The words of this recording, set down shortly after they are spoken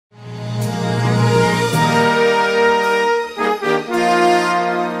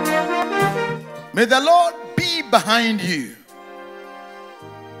May the Lord be behind you.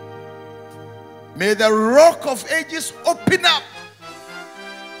 May the rock of ages open up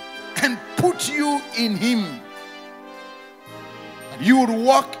and put you in him. And you would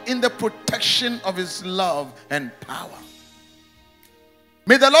walk in the protection of his love and power.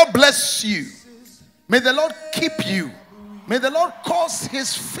 May the Lord bless you. May the Lord keep you. May the Lord cause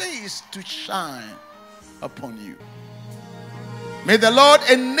his face to shine upon you. May the Lord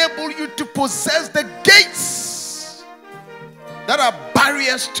enable you to possess the gates that are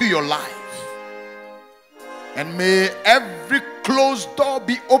barriers to your life. And may every closed door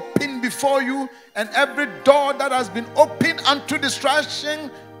be opened before you, and every door that has been opened unto distraction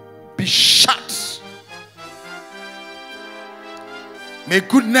be shut. May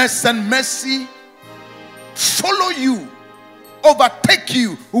goodness and mercy follow you, overtake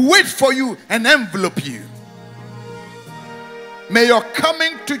you, wait for you, and envelop you. May your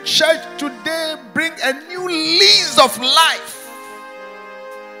coming to church today bring a new lease of life.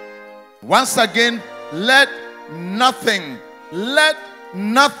 Once again, let nothing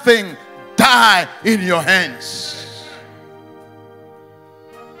die in your hands.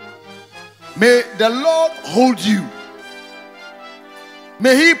 May the Lord hold you.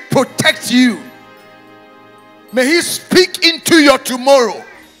 May he protect you. May he speak into your tomorrow.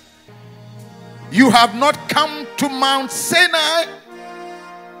 You have not come to Mount Sinai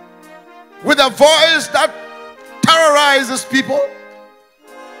with a voice that terrorizes people,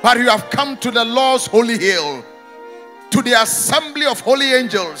 but you have come to the Lord's holy hill, to the assembly of holy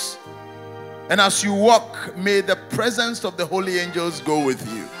angels. And as you walk, may the presence of the holy angels go with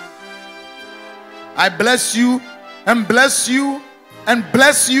you. I bless you and bless you and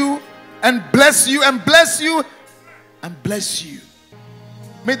bless you and bless you and bless you and bless you.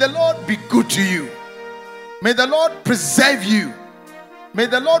 May the Lord be good to you. May the Lord preserve you. May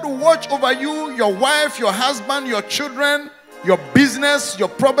the Lord watch over you, your wife, your husband, your children, your business, your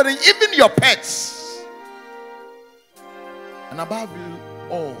property, even your pets. And above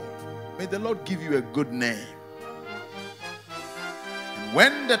all, may the Lord give you a good name. And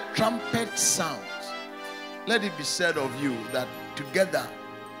when the trumpet sounds, let it be said of you that together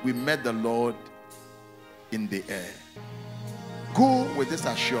we met the Lord in the air. Go with this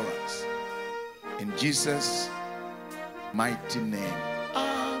assurance in Jesus' mighty name.